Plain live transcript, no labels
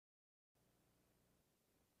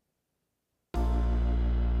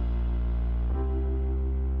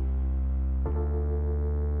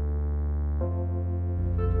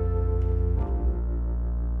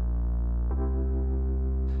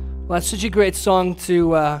Well, that's such a great song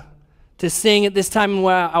to sing at this time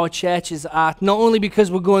where our church is at. Not only because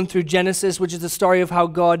we're going through Genesis, which is the story of how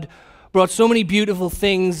God brought so many beautiful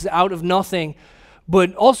things out of nothing,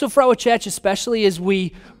 but also for our church, especially as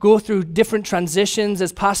we go through different transitions,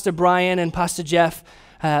 as Pastor Brian and Pastor Jeff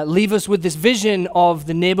leave us with this vision of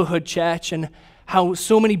the neighborhood church and how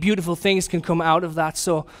so many beautiful things can come out of that.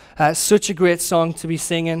 So, such a great song to be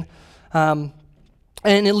singing.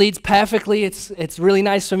 And it leads perfectly. It's really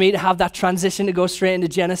nice for me to have that transition to go straight into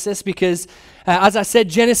Genesis because, as I said,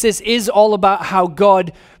 Genesis is all about how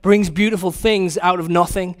God brings beautiful things out of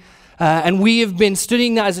nothing. And we have been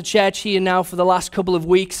studying that as a church here now for the last couple of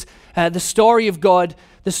weeks. The story of God,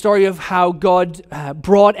 the story of how God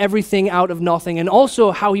brought everything out of nothing, and also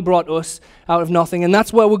how he brought us out of nothing. And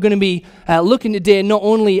that's where we're going to be looking today, not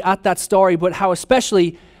only at that story, but how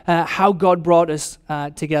especially how God brought us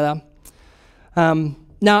together.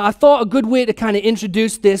 Now, I thought a good way to kind of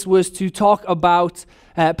introduce this was to talk about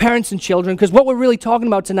parents and children, because what we're really talking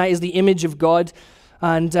about tonight is the image of God.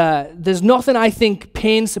 And there's nothing I think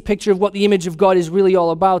paints a picture of what the image of God is really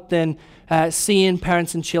all about than seeing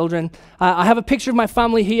parents and children. I have a picture of my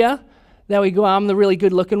family here. There we go. I'm the really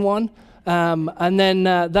good-looking one. And then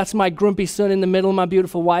that's my grumpy son in the middle, my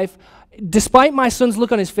beautiful wife. Despite my son's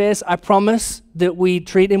look on his face, I promise that we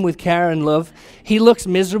treat him with care and love. He looks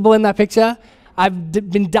miserable in that picture. I've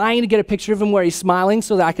been dying to get a picture of him where he's smiling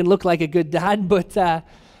so that I can look like a good dad, but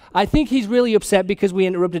I think he's really upset because we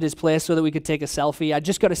interrupted his play so that we could take a selfie. I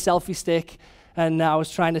just got a selfie stick, and I was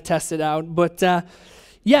trying to test it out. But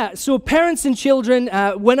yeah, so parents and children,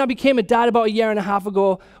 when I became a dad about a year and a half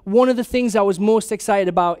ago, one of the things I was most excited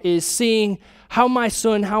about is seeing how my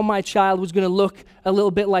son, how my child was going to look a little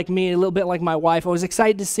bit like me, a little bit like my wife. I was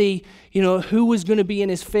excited to see, who was going to be in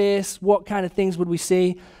his face, what kind of things would we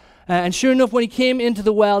see. And sure enough, when he came into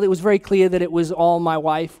the world, it was very clear that it was all my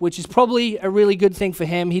wife, which is probably a really good thing for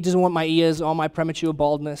him. He doesn't want my ears or my premature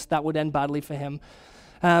baldness. That would end badly for him.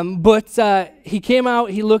 But he came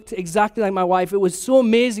out, he looked exactly like my wife. It was so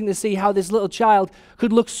amazing to see how this little child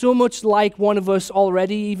could look so much like one of us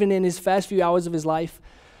already, even in his first few hours of his life.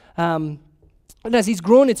 And as he's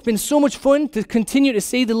grown, it's been so much fun to continue to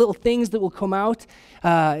see the little things that will come out.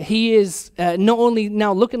 He is not only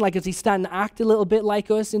now looking like us, he's starting to act a little bit like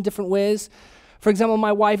us in different ways. For example,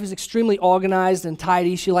 my wife is extremely organized and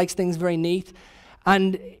tidy. She likes things very neat.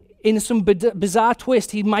 And in some bizarre twist,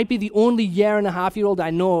 he might be the only year-and-a-half-year-old I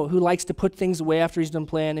know who likes to put things away after he's done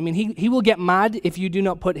playing. I mean, he will get mad if you do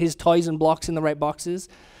not put his toys and blocks in the right boxes.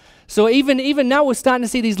 So even now we're starting to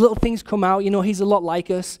see these little things come out. He's a lot like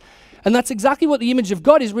us. And that's exactly what the image of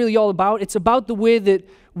God is really all about. It's about the way that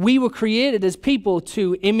we were created as people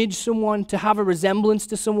to image someone, to have a resemblance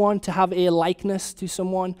to someone, to have a likeness to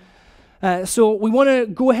someone. So we want to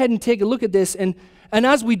go ahead and take a look at this. And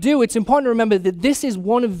as we do, it's important to remember that this is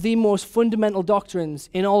one of the most fundamental doctrines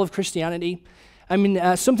in all of Christianity. I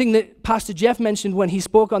mean, something that Pastor Jeff mentioned when he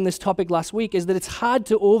spoke on this topic last week is that it's hard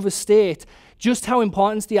to overstate just how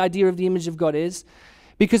important the idea of the image of God is,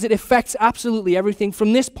 because it affects absolutely everything.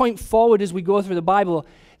 From this point forward, as we go through the Bible,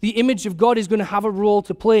 the image of God is going to have a role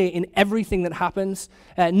to play in everything that happens,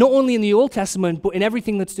 not only in the Old Testament, but in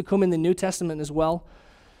everything that's to come in the New Testament as well.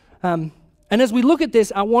 And as we look at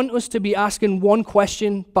this, I want us to be asking one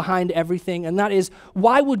question behind everything, and that is,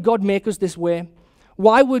 why would God make us this way?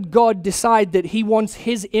 Why would God decide that he wants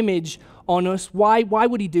his image on us? Why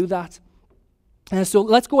would he do that? So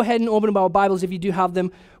let's go ahead and open up our Bibles if you do have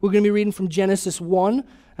them. We're going to be reading from Genesis 1,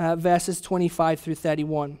 verses 25 through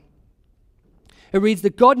 31. It reads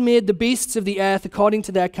that God made the beasts of the earth according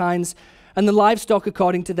to their kinds, and the livestock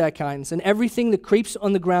according to their kinds, and everything that creeps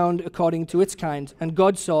on the ground according to its kind. And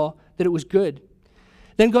God saw that it was good.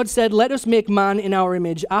 Then God said, "Let us make man in our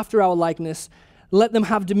image, after our likeness. Let them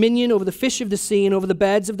have dominion over the fish of the sea, and over the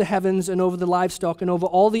birds of the heavens, and over the livestock, and over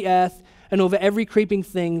all the earth, and over every creeping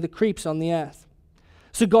thing that creeps on the earth."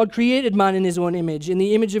 So God created man in his own image. In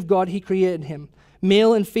the image of God he created him.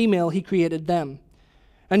 Male and female he created them.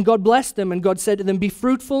 And God blessed them, and God said to them, "Be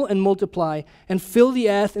fruitful and multiply, and fill the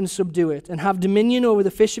earth and subdue it, and have dominion over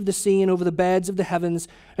the fish of the sea, and over the birds of the heavens,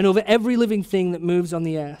 and over every living thing that moves on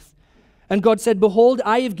the earth." And God said, "Behold,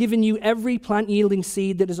 I have given you every plant yielding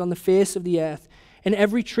seed that is on the face of the earth, and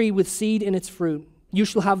every tree with seed in its fruit. You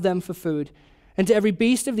shall have them for food. And to every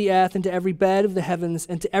beast of the earth, and to every bird of the heavens,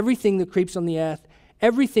 and to everything that creeps on the earth,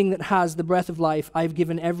 everything that has the breath of life, I have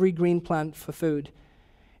given every green plant for food."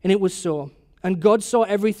 And it was so. And God saw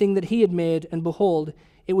everything that he had made, and behold,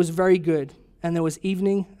 it was very good. And there was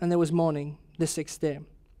evening, and there was morning, the sixth day.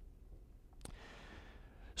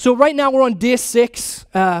 So right now we're on day 6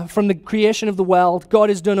 from the creation of the world. God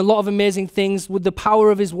has done a lot of amazing things with the power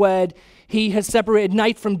of his word. He has separated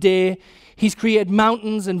night from day. He's created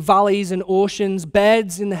mountains and valleys and oceans,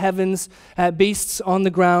 birds in the heavens, beasts on the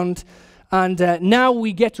ground. And now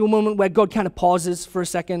we get to a moment where God kind of pauses for a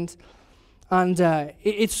second. And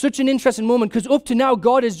it's such an interesting moment because up to now,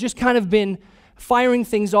 God has just kind of been firing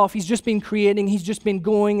things off. He's just been creating. He's just been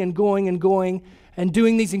going and going and going and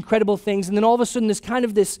doing these incredible things. And then all of a sudden, there's kind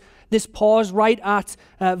of this pause right at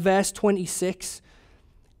verse 26.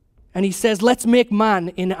 And he says, let's make man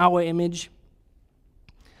in our image.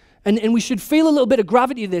 And we should feel a little bit of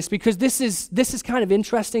gravity to this because this is kind of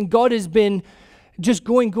interesting. God has been just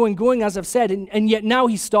going, as I've said, and yet now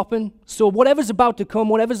he's stopping. So whatever's about to come,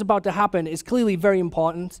 whatever's about to happen is clearly very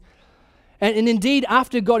important. And indeed,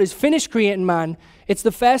 after God has finished creating man, it's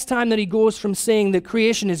the first time that he goes from saying that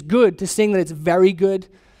creation is good to saying that it's very good.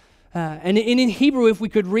 And in Hebrew, if we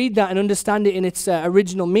could read that and understand it in its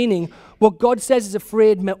original meaning, what God says is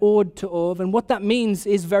afraid me'od to'ov, and what that means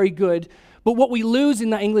is very good. But what we lose in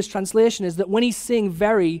that English translation is that when he's saying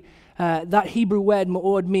very, that Hebrew word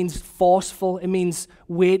me'od means forceful, it means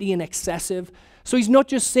weighty and excessive. So he's not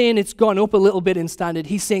just saying it's gone up a little bit in standard.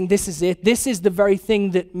 He's saying this is it. This is the very thing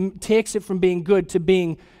that takes it from being good to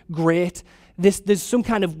being great. There's some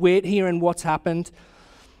kind of weight here in what's happened.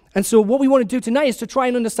 And so what we want to do tonight is to try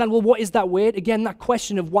and understand, well, what is that weight? Again, that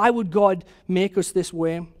question of why would God make us this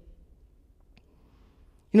way? You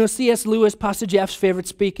know, C.S. Lewis, Pastor Jeff's favorite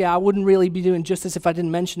speaker, I wouldn't really be doing justice if I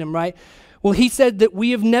didn't mention him, right? Well, he said that we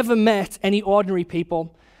have never met any ordinary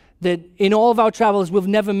people, that in all of our travels, we've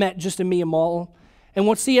never met just a mere mortal. And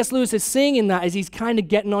what C.S. Lewis is saying in that is he's kind of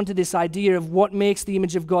getting onto this idea of what makes the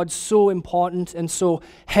image of God so important and so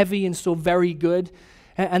heavy and so very good.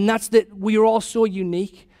 And that's that we are all so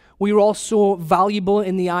unique. We are all so valuable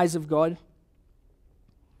in the eyes of God.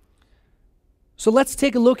 So let's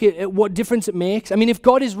take a look at what difference it makes. I mean, if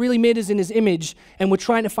God has really made us in his image and we're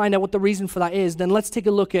trying to find out what the reason for that is, then let's take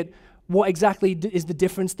a look at what exactly is the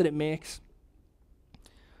difference that it makes.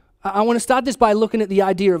 I want to start this by looking at the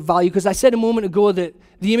idea of value, because I said a moment ago that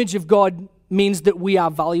the image of God means that we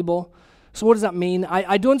are valuable. So what does that mean?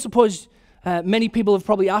 I don't suppose many people have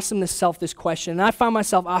probably asked themselves this question, and I found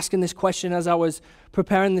myself asking this question as I was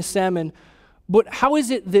preparing this sermon. But how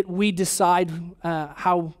is it that we decide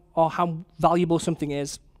how valuable something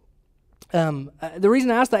is? The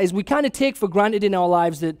reason I ask that is we kind of take for granted in our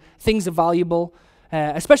lives that things are valuable,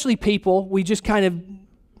 especially people. We just kind of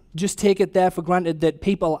just take it there for granted that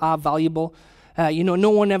people are valuable. No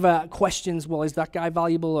one ever questions, well, is that guy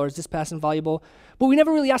valuable or is this person valuable? But we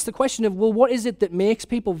never really ask the question of, well, what is it that makes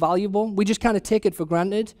people valuable? We just kind of take it for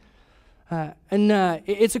granted.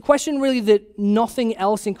 It's a question really that nothing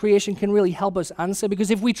else in creation can really help us answer,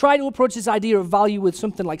 because if we try to approach this idea of value with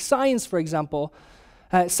something like science, for example,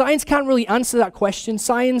 science can't really answer that question.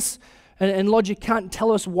 Science and logic can't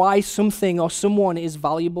tell us why something or someone is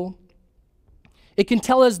valuable. It can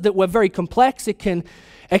tell us that we're very complex. It can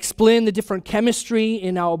explain the different chemistry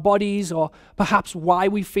in our bodies, or perhaps why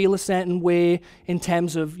we feel a certain way in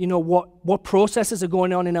terms of, what processes are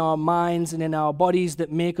going on in our minds and in our bodies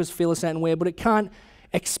that make us feel a certain way. But it can't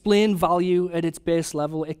explain value at its base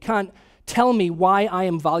level. It can't tell me why I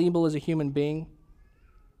am valuable as a human being.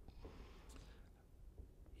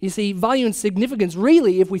 You see, value and significance,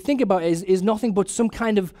 really, if we think about it, is nothing but some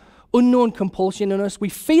kind of unknown compulsion in us. We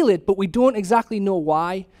feel it, but we don't exactly know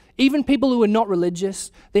why. Even people who are not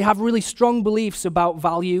religious, they have really strong beliefs about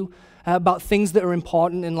value, about things that are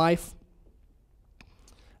important in life.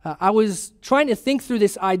 I was trying to think through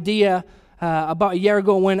this idea about a year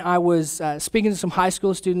ago when I was speaking to some high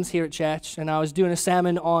school students here at church, and I was doing a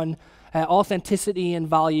sermon on authenticity and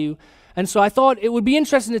value. And so I thought it would be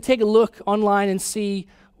interesting to take a look online and see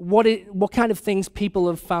what kind of things people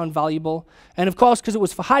have found valuable. And of course, because it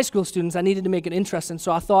was for high school students, I needed to make it interesting,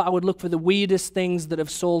 so I thought I would look for the weirdest things that have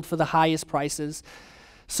sold for the highest prices.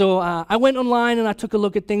 So I went online and I took a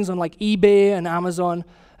look at things on like eBay and Amazon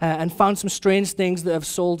and found some strange things that have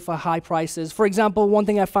sold for high prices. For example, one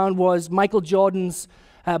thing I found was Michael Jordan's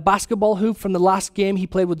basketball hoop from the last game he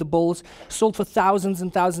played with the Bulls, sold for thousands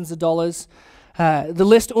and thousands of dollars. The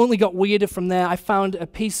list only got weirder from there. I found a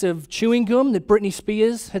piece of chewing gum that Britney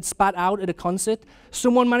Spears had spat out at a concert.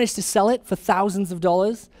 Someone managed to sell it for thousands of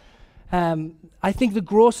dollars. I think the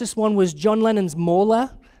grossest one was John Lennon's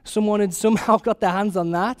molar. Someone had somehow got their hands on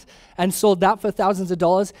that and sold that for thousands of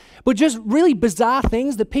dollars. But just really bizarre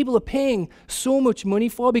things that people are paying so much money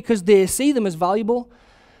for because they see them as valuable.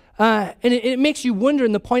 And it makes you wonder,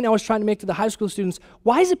 and the point I was trying to make to the high school students,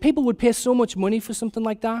 why is it people would pay so much money for something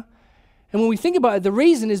like that? And when we think about it, the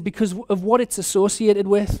reason is because of what it's associated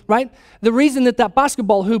with, right? The reason that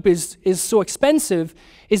basketball hoop is so expensive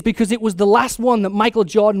is because it was the last one that Michael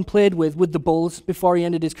Jordan played with the Bulls before he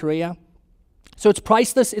ended his career. So it's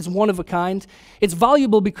priceless, it's one of a kind. It's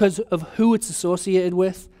valuable because of who it's associated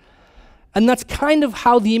with. And that's kind of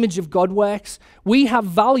how the image of God works. We have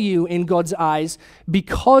value in God's eyes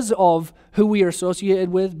because of who we are associated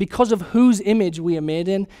with, because of whose image we are made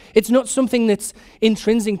in. It's not something that's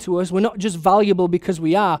intrinsic to us. We're not just valuable because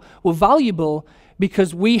we are. We're valuable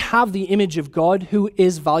because we have the image of God who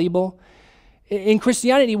is valuable. In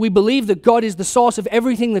Christianity, we believe that God is the source of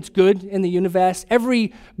everything that's good in the universe.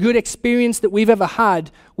 Every good experience that we've ever had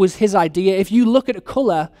was his idea. If you look at a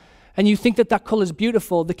color and you think that color is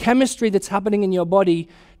beautiful, the chemistry that's happening in your body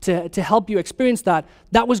to help you experience that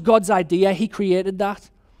was God's idea. He created that.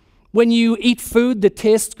 When you eat food that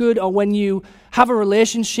tastes good, or when you have a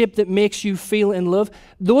relationship that makes you feel in love,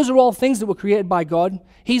 those are all things that were created by God.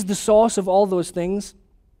 He's the source of all those things.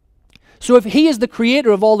 So if he is the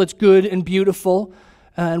creator of all that's good and beautiful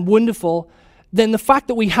and wonderful, then the fact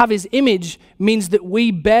that we have his image means that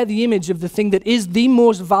we bear the image of the thing that is the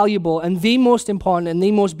most valuable and the most important and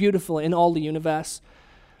the most beautiful in all the universe.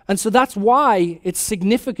 And so that's why it's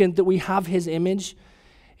significant that we have his image,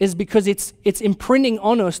 is because it's imprinting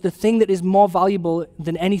on us the thing that is more valuable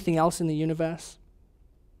than anything else in the universe.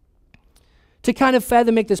 To kind of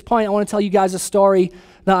further make this point, I want to tell you guys a story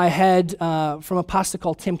that I heard from a pastor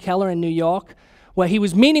called Tim Keller in New York, where he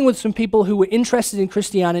was meeting with some people who were interested in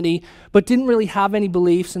Christianity but didn't really have any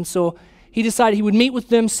beliefs, and so he decided he would meet with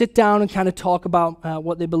them, sit down, and kind of talk about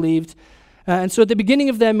what they believed. And so at the beginning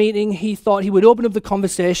of their meeting, he thought he would open up the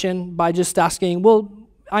conversation by just asking, well,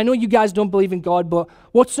 I know you guys don't believe in God, but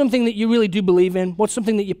what's something that you really do believe in? What's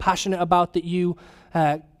something that you're passionate about, that you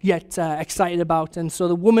get excited about? And so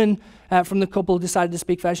the woman from the couple decided to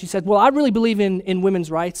speak first. She said, well, I really believe in women's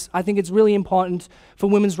rights. I think it's really important for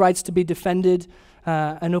women's rights to be defended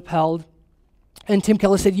and upheld. And Tim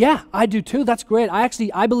Keller said, yeah, I do too. That's great.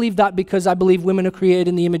 I believe that because I believe women are created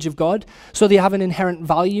in the image of God, so they have an inherent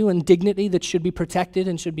value and dignity that should be protected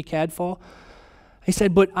and should be cared for. He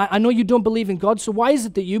said, but I know you don't believe in God, so why is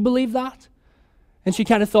it that you believe that? And she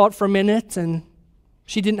kind of thought for a minute, and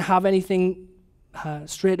she didn't have anything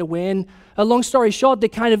straight away. And a long story short, they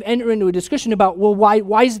kind of enter into a discussion about, well,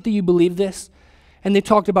 why is it that you believe this? And they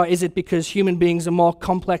talked about, is it because human beings are more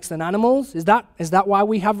complex than animals? Is that why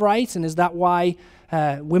we have rights? And is that why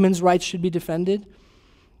women's rights should be defended?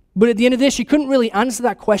 But at the end of the day, she couldn't really answer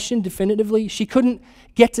that question definitively. She couldn't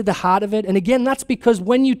get to the heart of it. And again, that's because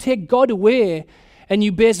when you take God away and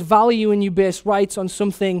you base value and you base rights on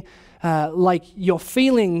something like your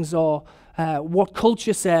feelings or what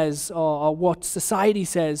culture says or what society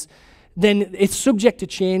says, then it's subject to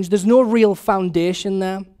change. There's no real foundation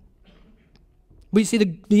there. But you see,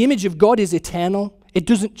 the image of God is eternal. It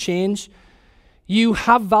doesn't change. You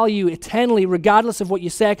have value eternally, regardless of what your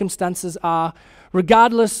circumstances are,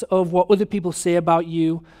 regardless of what other people say about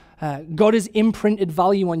you. God has imprinted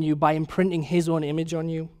value on you by imprinting his own image on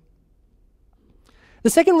you. The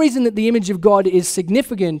second reason that the image of God is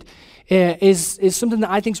significant is something that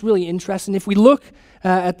I think is really interesting. If we look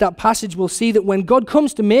at that passage, we'll see that when God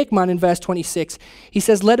comes to make man in verse 26, he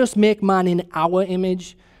says, let us make man in our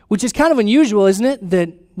image, which is kind of unusual, isn't it? That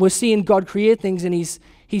we're seeing God create things and he's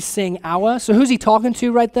saying our. So who's he talking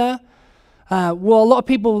to right there? Well, a lot of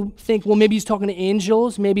people think, well, maybe he's talking to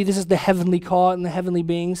angels. Maybe this is the heavenly court and the heavenly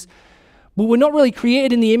beings. But we're not really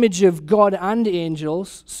created in the image of God and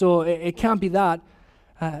angels, so it can't be that.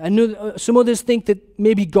 Some others think that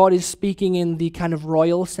maybe God is speaking in the kind of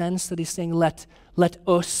royal sense, that he's saying, let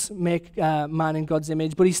us make man in God's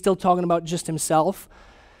image, but he's still talking about just himself.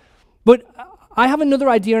 But I have another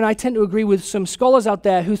idea, and I tend to agree with some scholars out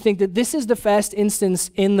there who think that this is the first instance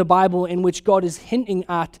in the Bible in which God is hinting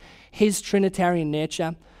at his Trinitarian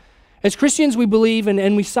nature. As Christians, we believe,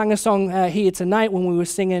 and we sang a song here tonight when we were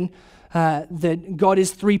singing that God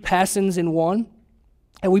is three persons in one.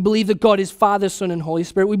 And we believe that God is Father, Son, and Holy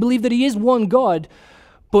Spirit. We believe that he is one God,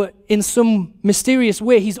 but in some mysterious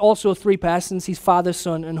way, he's also three persons. He's Father,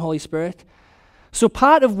 Son, and Holy Spirit. So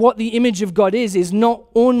part of what the image of God is not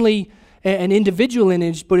only an individual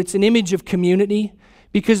image, but it's an image of community.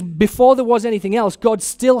 Because before there was anything else, God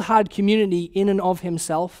still had community in and of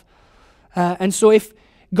himself. And so if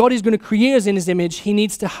God is going to create us in his image, he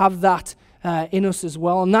needs to have that in us as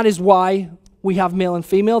well. And that is why we have male and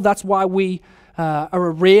female. That's why we are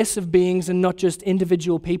a race of beings and not just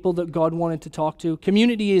individual people that God wanted to talk to.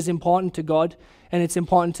 Community is important to God, and it's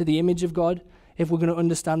important to the image of God, if we're going to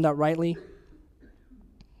understand that rightly.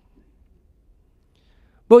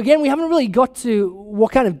 But again, we haven't really got to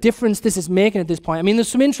what kind of difference this is making at this point. I mean, there's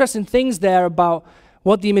some interesting things there about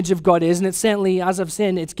what the image of God is, and it certainly, as I've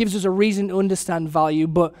said, it gives us a reason to understand value,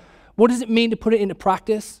 but what does it mean to put it into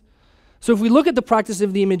practice? So if we look at the practice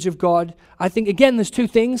of the image of God, I think, again, there's two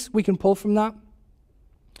things we can pull from that.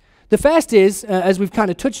 The first is, as we've kind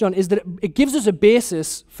of touched on, is that it gives us a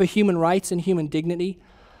basis for human rights and human dignity.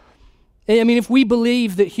 I mean, if we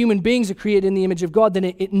believe that human beings are created in the image of God, then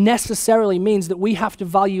it necessarily means that we have to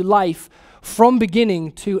value life from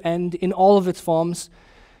beginning to end in all of its forms,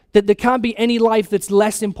 that there can't be any life that's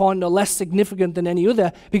less important or less significant than any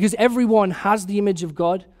other, because everyone has the image of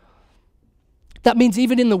God. That means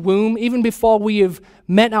even in the womb, even before we have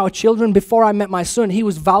met our children, before I met my son, he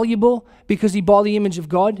was valuable because he bore the image of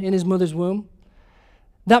God in his mother's womb.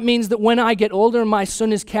 That means that when I get older and my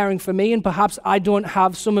son is caring for me, and perhaps I don't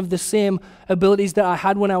have some of the same abilities that I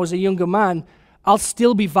had when I was a younger man, I'll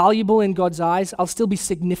still be valuable in God's eyes. I'll still be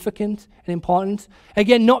significant and important.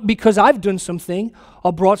 Again, not because I've done something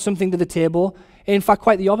or brought something to the table. In fact,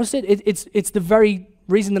 quite the opposite. It's the very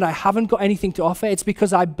reason that I haven't got anything to offer. It's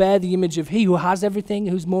because I bear the image of He who has everything,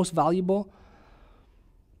 who's most valuable.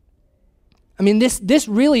 I mean, this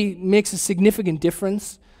really makes a significant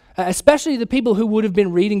difference, especially the people who would have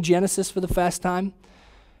been reading Genesis for the first time.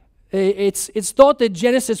 It's thought that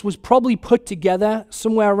Genesis was probably put together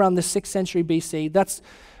somewhere around the 6th century BC. That's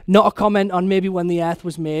not a comment on maybe when the earth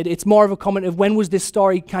was made. It's more of a comment of when was this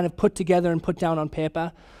story kind of put together and put down on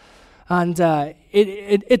paper. And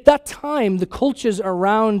at that time, the cultures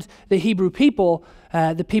around the Hebrew people,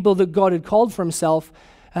 the people that God had called for Himself,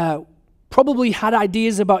 probably had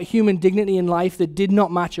ideas about human dignity in life that did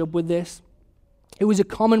not match up with this. It was a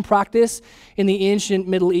common practice in the ancient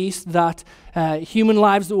Middle East that human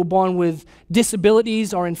lives that were born with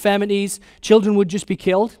disabilities or infirmities, children would just be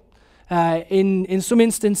killed. In some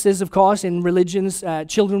instances, of course, in religions,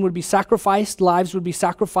 children would be sacrificed, lives would be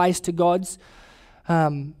sacrificed to gods.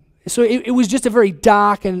 So it was just a very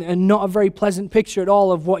dark and not a very pleasant picture at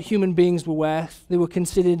all of what human beings were worth. They were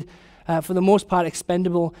considered, for the most part,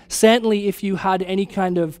 expendable, certainly if you had any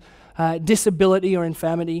kind of disability or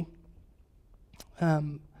infirmity.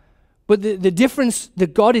 But the difference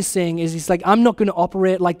that God is saying is, He's like, I'm not going to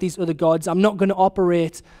operate like these other gods. I'm not going to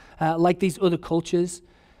operate like these other cultures.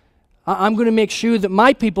 I'm going to make sure that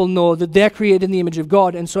my people know that they're created in the image of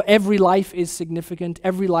God, and so every life is significant.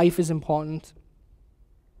 Every life is important.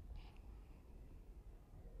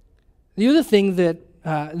 The other thing that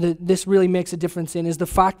this really makes a difference in is the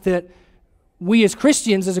fact that we as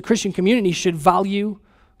Christians, as a Christian community, should value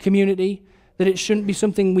community, that it shouldn't be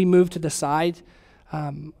something we move to the side.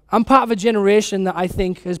 I'm part of a generation that I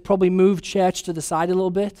think has probably moved church to the side a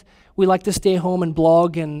little bit. We like to stay home and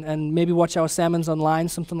blog and maybe watch our sermons online,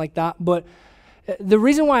 something like that. But the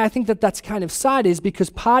reason why I think that that's kind of sad is because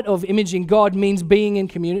part of imaging God means being in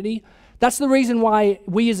community. That's the reason why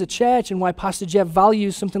we as a church and why Pastor Jeff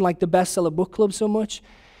values something like the Bestseller Book Club so much,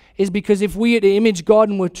 is because if we are to image God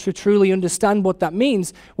and we're to truly understand what that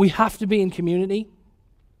means, we have to be in community.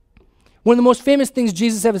 One of the most famous things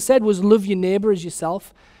Jesus ever said was, love your neighbor as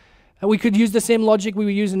yourself. And we could use the same logic we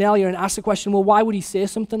were using earlier and ask the question, well, why would He say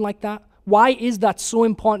something like that? Why is that so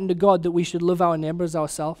important to God that we should love our neighbor as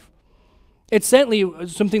ourselves? It's certainly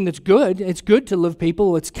something that's good. It's good to love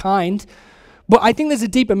people. It's kind. But I think there's a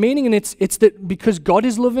deeper meaning, and it's that because God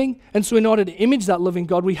is loving, and so in order to image that loving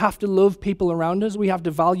God, we have to love people around us. We have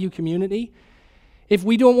to value community. If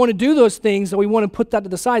we don't want to do those things, or we want to put that to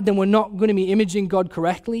the side, then we're not going to be imaging God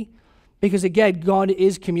correctly. Because again, God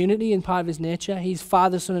is community and part of His nature. He's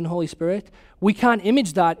Father, Son, and Holy Spirit. We can't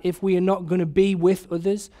image that if we are not going to be with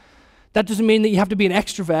others. That doesn't mean that you have to be an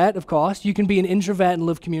extrovert, of course. You can be an introvert and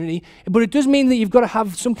love community. But it does mean that you've got to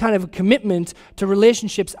have some kind of a commitment to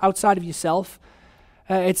relationships outside of yourself.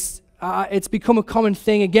 It's become a common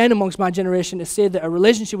thing, again, amongst my generation to say that a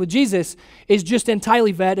relationship with Jesus is just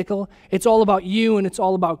entirely vertical. It's all about you and it's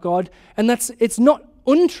all about God. And it's not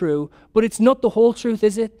untrue, but it's not the whole truth,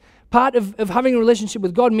 is it? Part of having a relationship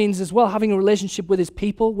with God means as well having a relationship with His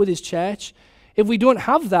people, with His church. If we don't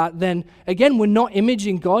have that, then again, we're not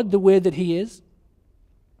imaging God the way that He is.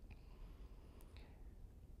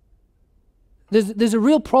 There's a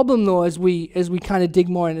real problem, though, as we kind of dig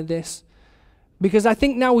more into this. Because I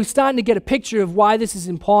think now we're starting to get a picture of why this is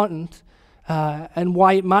important and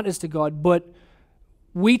why it matters to God. But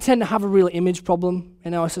we tend to have a real image problem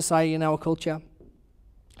in our society, in our culture.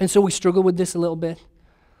 And so we struggle with this a little bit.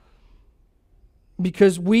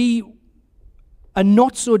 Because we are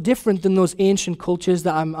not so different than those ancient cultures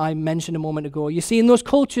that I mentioned a moment ago. You see, in those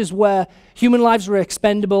cultures where human lives were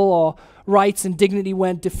expendable or rights and dignity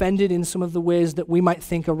weren't defended in some of the ways that we might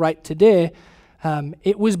think are right today,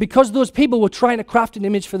 It was because those people were trying to craft an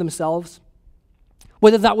image for themselves,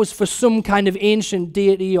 whether that was for some kind of ancient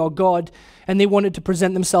deity or god, and they wanted to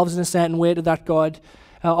present themselves in a certain way to that god,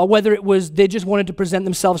 or whether it was they just wanted to present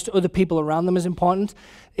themselves to other people around them as important.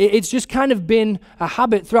 It's just kind of been a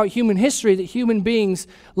habit throughout human history that human beings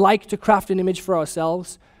like to craft an image for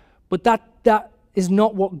ourselves, but that is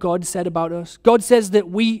not what God said about us. God says that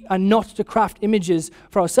we are not to craft images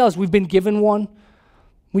for ourselves. We've been given one.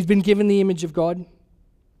 We've been given the image of God.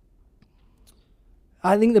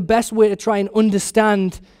 I think the best way to try and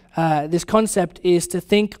understand this concept is to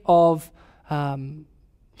think of the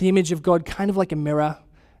image of God kind of like a mirror.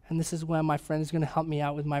 And this is where my friend is going to help me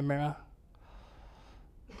out with my mirror.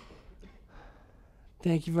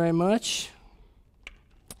 Thank you very much.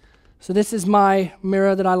 So this is my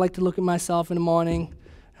mirror that I like to look at myself in the morning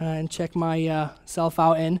and check myself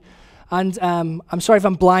out in. And I'm sorry if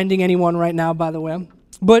I'm blinding anyone right now, by the way.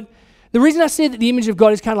 But the reason I say that the image of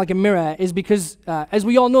God is kind of like a mirror is because, as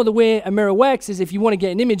we all know, the way a mirror works is if you want to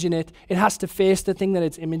get an image in it, it has to face the thing that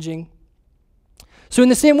it's imaging. So in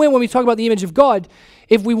the same way, when we talk about the image of God,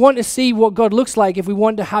 if we want to see what God looks like, if we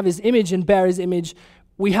want to have his image and bear his image,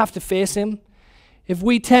 we have to face him. If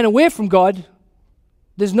we turn away from God,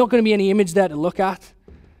 there's not going to be any image there to look at.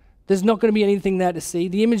 There's not going to be anything there to see.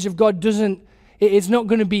 The image of God it's not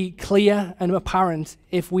going to be clear and apparent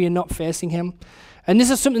if we are not facing him. And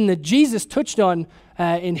this is something that Jesus touched on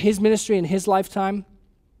in his ministry, in his lifetime.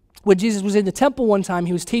 When Jesus was in the temple one time,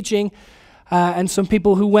 he was teaching, and some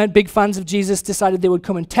people who weren't big fans of Jesus decided they would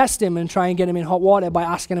come and test him and try and get him in hot water by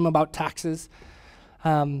asking him about taxes.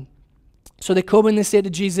 So they come and they say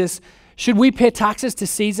to Jesus, should we pay taxes to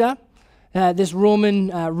Caesar, this Roman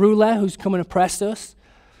ruler who's come and oppressed us?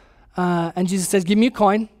 And Jesus says, give me a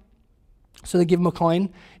coin. So they give him a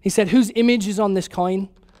coin. He said, whose image is on this coin?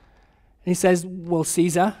 And he says, well,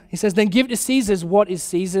 Caesar. He says, then give to Caesar's what is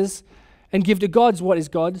Caesar's, and give to God's what is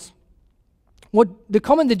God's. What the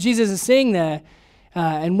comment that Jesus is saying there,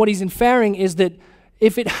 and what he's inferring, is that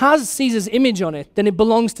if it has Caesar's image on it, then it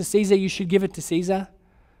belongs to Caesar. You should give it to Caesar.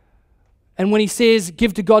 And when he says,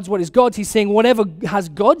 give to God's what is God's, he's saying whatever has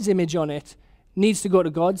God's image on it needs to go to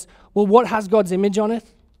God's. Well, what has God's image on it?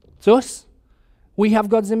 It's us. We have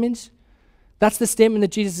God's image. That's the statement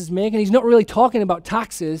that Jesus is making. He's not really talking about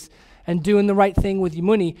taxes and doing the right thing with your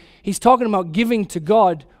money. He's talking about giving to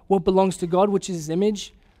God what belongs to God, which is his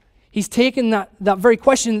image. He's taken that very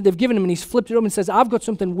question that they've given him and he's flipped it up and says, I've got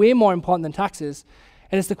something way more important than taxes.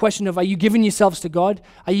 And it's the question of, are you giving yourselves to God?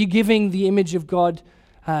 Are you giving the image of God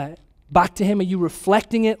back to him? Are you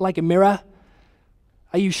reflecting it like a mirror?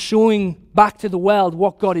 Are you showing back to the world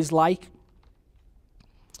what God is like?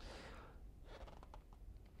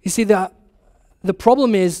 You see, the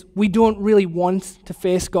problem is we don't really want to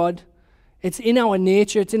face God. It's in our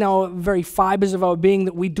nature, it's in our very fibers of our being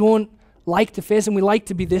that we don't like to face him. We like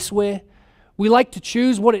to be this way. We like to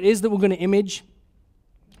choose what it is that we're going to image.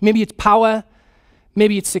 Maybe it's power.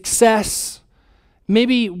 Maybe it's success.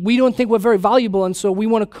 Maybe we don't think we're very valuable, and so we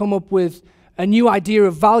want to come up with a new idea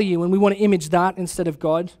of value, and we want to image that instead of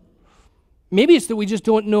God. Maybe it's that we just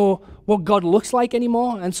don't know what God looks like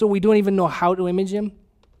anymore, and so we don't even know how to image him.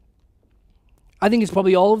 I think it's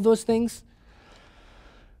probably all of those things.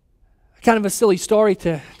 Kind of a silly story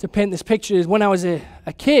to paint this picture is when I was a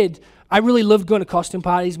kid, I really loved going to costume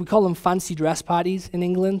parties. We call them fancy dress parties in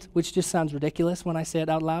England, which just sounds ridiculous when I say it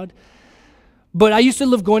out loud. But I used to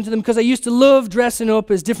love going to them because I used to love dressing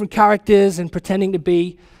up as different characters and pretending to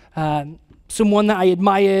be someone that I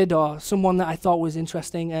admired or someone that I thought was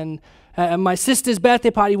interesting. And my sister's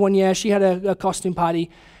birthday party one year, she had a costume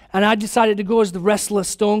party, and I decided to go as the wrestler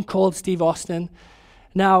Stone Cold Steve Austin.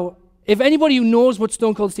 Now, if anybody who knows what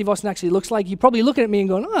Stone Cold Steve Austin actually looks like, you're probably looking at me and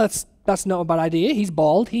going, oh, that's not a bad idea. He's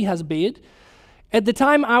bald. He has a beard. At the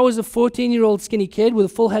time, I was a 14-year-old skinny kid with a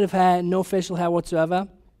full head of hair and no facial hair whatsoever.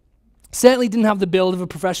 Certainly didn't have the build of a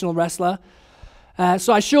professional wrestler.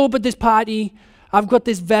 So I show up at this party. I've got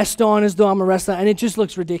this vest on as though I'm a wrestler, and it just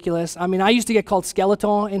looks ridiculous. I mean, I used to get called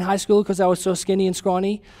Skeletor in high school because I was so skinny and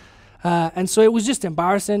scrawny. And so it was just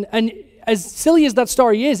embarrassing. And as silly as that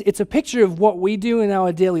story is, it's a picture of what we do in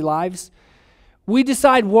our daily lives. We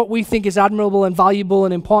decide what we think is admirable and valuable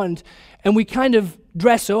and important, and we kind of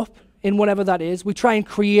dress up in whatever that is. We try and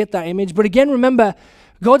create that image. But again, remember,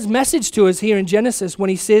 God's message to us here in Genesis when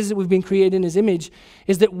he says that we've been created in his image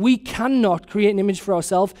is that we cannot create an image for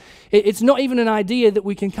ourselves. It's not even an idea that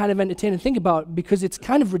we can kind of entertain and think about because it's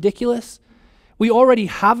kind of ridiculous. We already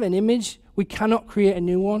have an image. We cannot create a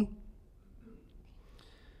new one.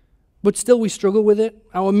 But still we struggle with it.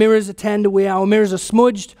 Our mirrors are turned away. Our mirrors are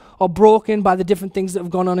smudged or broken by the different things that have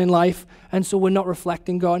gone on in life, and so we're not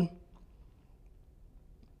reflecting God.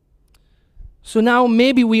 So now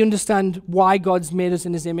maybe we understand why God's made us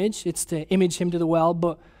in his image. It's to image him to the world,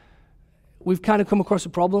 but we've kind of come across a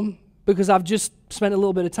problem because I've just spent a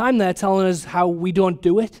little bit of time there telling us how we don't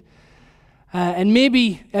do it. And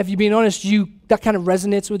maybe, if you're being honest, that kind of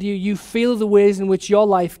resonates with you. You feel the ways in which your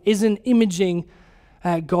life isn't imaging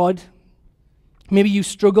God. Maybe you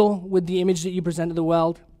struggle with the image that you present to the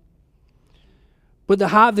world. But the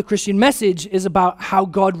heart of the Christian message is about how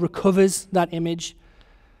God recovers that image,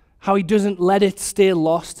 how he doesn't let it stay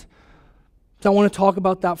lost. So I want to talk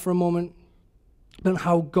about that for a moment, about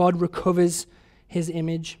how God recovers his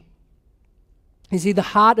image. You see, the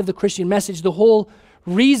heart of the Christian message, the whole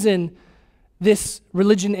reason this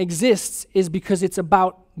religion exists is because it's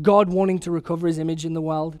about God wanting to recover his image in the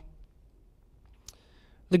world.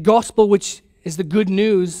 The gospel, which is the good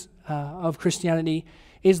news of Christianity,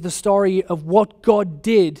 is the story of what God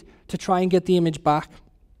did to try and get the image back.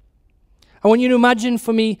 I want you to imagine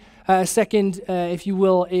for me a second, if you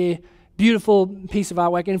will, a beautiful piece of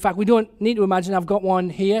artwork. In fact, we don't need to imagine. I've got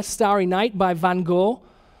one here, Starry Night by Van Gogh.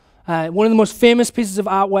 One of the most famous pieces of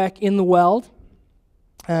artwork in the world,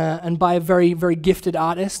 and by a very, very gifted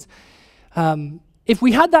artist. If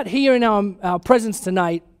we had that here in our presence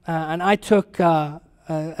tonight, and I took a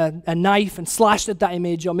knife and slashed at that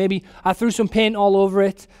image, or maybe I threw some paint all over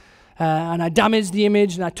it, and I damaged the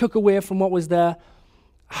image, and I took away from what was there,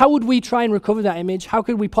 how would we try and recover that image? How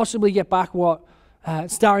could we possibly get back what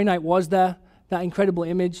Starry Night was there, that incredible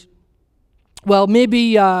image? Well,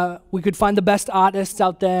 maybe we could find the best artists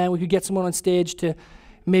out there, and we could get someone on stage to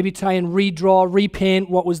maybe try and redraw, repaint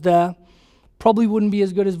what was there. Probably wouldn't be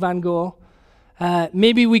as good as Van Gogh.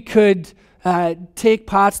 Maybe we could take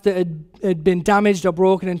parts that had been damaged or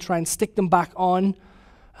broken and try and stick them back on.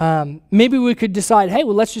 Maybe we could decide, hey,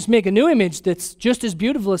 well, let's just make a new image that's just as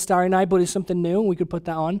beautiful as Starry Night, but is something new, and we could put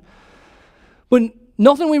that on. But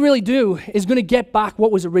nothing we really do is going to get back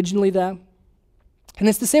what was originally there. And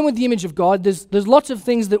it's the same with the image of God. There's lots of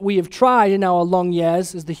things that we have tried in our long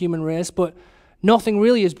years as the human race, but nothing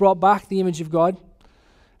really has brought back the image of God.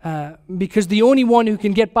 Because the only one who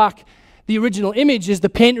can get back the original image is the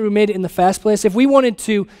painter who made it in the first place. If we wanted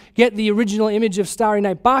to get the original image of Starry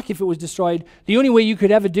Night back if it was destroyed, the only way you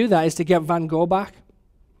could ever do that is to get Van Gogh back.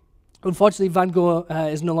 Unfortunately, Van Gogh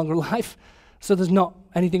is no longer alive, so there's not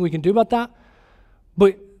anything we can do about that.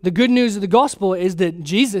 But the good news of the gospel is that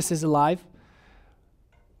Jesus is alive.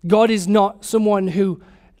 God is not someone who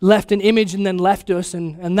left an image and then left us,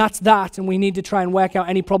 and that's that, and we need to try and work out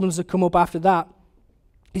any problems that come up after that.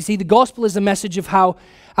 You see, the gospel is a message of how,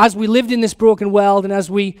 as we lived in this broken world, and as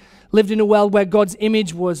we lived in a world where God's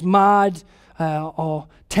image was marred, or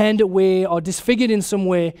turned away, or disfigured in some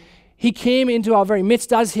way, he came into our very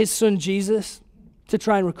midst as his son Jesus to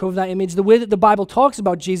try and recover that image. The way that the Bible talks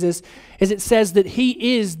about Jesus is it says that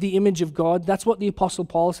he is the image of God. That's what the Apostle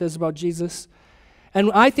Paul says about Jesus. And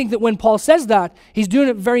I think that when Paul says that, he's doing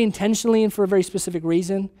it very intentionally and for a very specific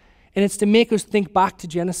reason. And it's to make us think back to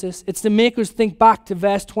Genesis. It's to make us think back to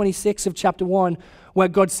verse 26 of chapter 1, where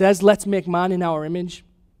God says, let's make man in our image.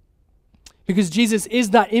 Because Jesus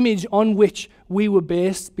is that image on which we were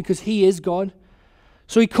based, because he is God.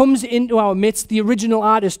 So he comes into our midst, the original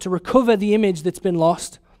artist, to recover the image that's been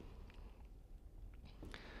lost.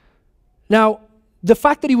 Now, the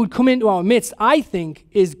fact that he would come into our midst, I think,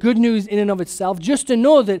 is good news in and of itself. Just to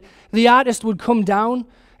know that the artist would come down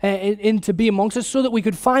and to be amongst us so that we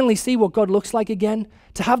could finally see what God looks like again,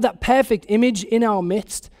 to have that perfect image in our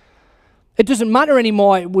midst. It doesn't matter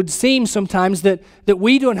anymore, it would seem sometimes, that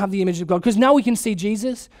we don't have the image of God, because now we can see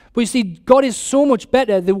Jesus. But you see, God is so much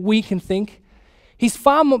better than we can think. He's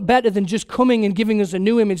far more better than just coming and giving us a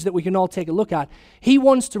new image that we can all take a look at. He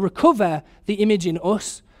wants to recover the image in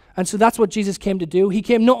us. And so that's what Jesus came to do. He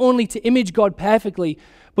came not only to image God perfectly,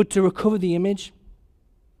 but to recover the image.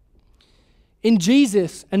 In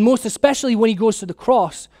Jesus, and most especially when he goes to the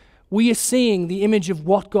cross, we are seeing the image of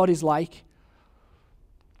what God is like.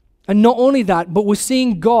 And not only that, but we're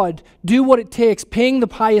seeing God do what it takes, paying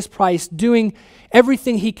the highest price, doing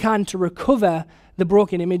everything he can to recover the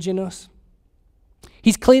broken image in us.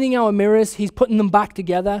 He's cleaning our mirrors. He's putting them back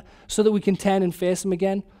together so that we can turn and face him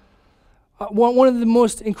again. One of the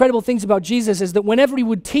most incredible things about Jesus is that whenever he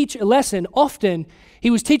would teach a lesson, often he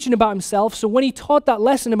was teaching about himself. So when he taught that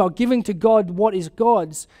lesson about giving to God what is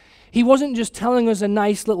God's, he wasn't just telling us a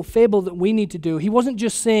nice little fable that we need to do. He wasn't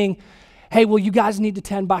just saying, hey, well, you guys need to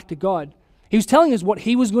turn back to God. He was telling us what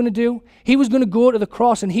he was going to do. He was going to go to the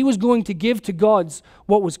cross, and he was going to give to God's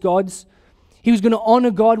what was God's. He was going to honor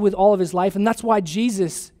God with all of his life, and that's why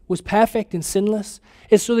Jesus was perfect and sinless,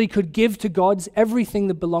 is so that he could give to God everything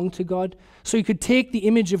that belonged to God. So he could take the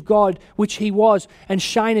image of God, which he was, and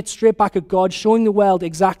shine it straight back at God, showing the world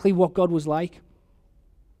exactly what God was like.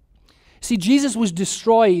 See, Jesus was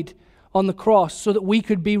destroyed on the cross so that we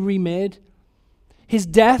could be remade. His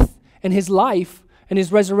death and his life and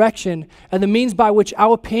his resurrection are the means by which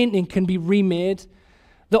our painting can be remade,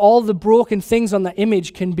 that all the broken things on that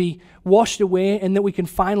image can be washed away, and that we can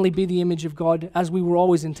finally be the image of God as we were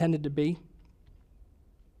always intended to be.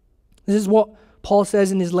 This is what Paul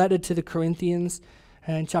says in his letter to the Corinthians.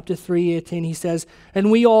 In chapter 3:18, he says, "And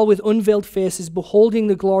we all with unveiled faces, beholding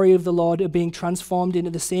the glory of the Lord, are being transformed into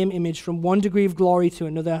the same image from one degree of glory to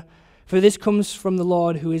another. For this comes from the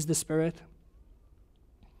Lord who is the Spirit."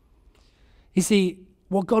 You see,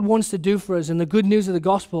 what God wants to do for us, and the good news of the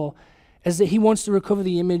gospel, is that he wants to recover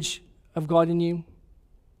the image of God in you.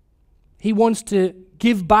 He wants to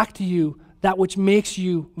give back to you that which makes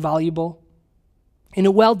you valuable. In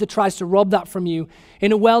a world that tries to rob that from you,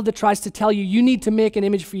 in a world that tries to tell you, you need to make an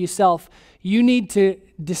image for yourself, you need to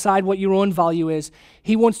decide what your own value is,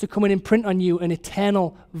 he wants to come and imprint on you an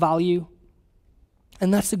eternal value.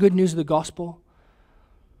 And that's the good news of the gospel.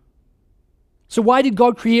 So why did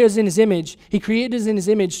God create us in his image? He created us in his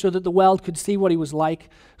image so that the world could see what he was like,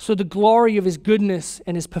 so the glory of his goodness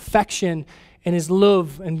and his perfection and his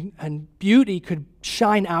love and beauty could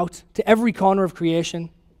shine out to every corner of creation.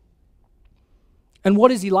 And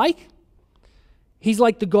what is he like? He's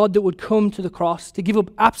like the God that would come to the cross to give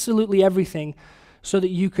up absolutely everything so that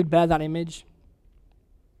you could bear that image.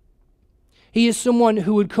 He is someone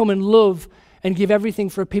who would come and love and give everything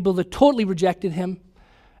for people that totally rejected him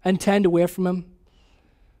and turned away from him.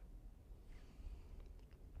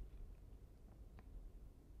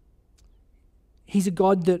 He's a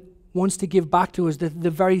God that wants to give back to us the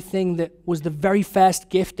very thing that was the very first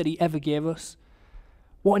gift that he ever gave us.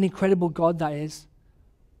 What an incredible God that is.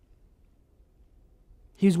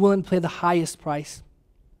 He was willing to pay the highest price.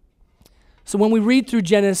 So when we read through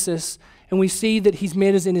Genesis and we see that he's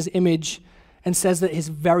made us in his image and says that he's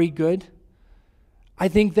very good, I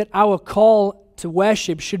think that our call to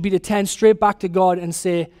worship should be to turn straight back to God and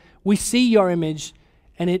say, we see your image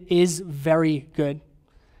and it is very good.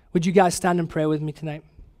 Would you guys stand and pray with me tonight?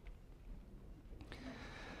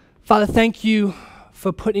 Father, thank you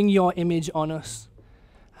for putting your image on us.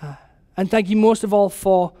 And thank you most of all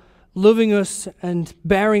for loving us and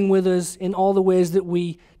bearing with us in all the ways that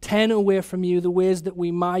we turn away from you, the ways that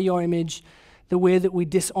we mar your image, the way that we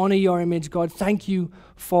dishonor your image. God, thank you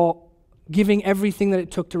for giving everything that it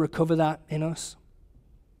took to recover that in us.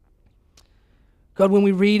 God, when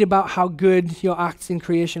we read about how good your acts in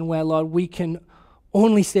creation were, Lord, we can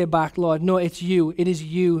only say back, Lord, no, it's you. It is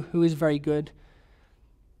you who is very good.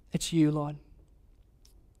 It's you, Lord.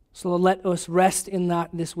 So Lord, let us rest in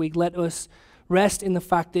that this week. Let us rest in the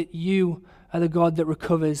fact that you are the God that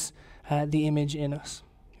recovers the image in us.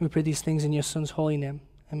 We pray these things in your Son's holy name.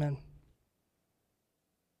 Amen.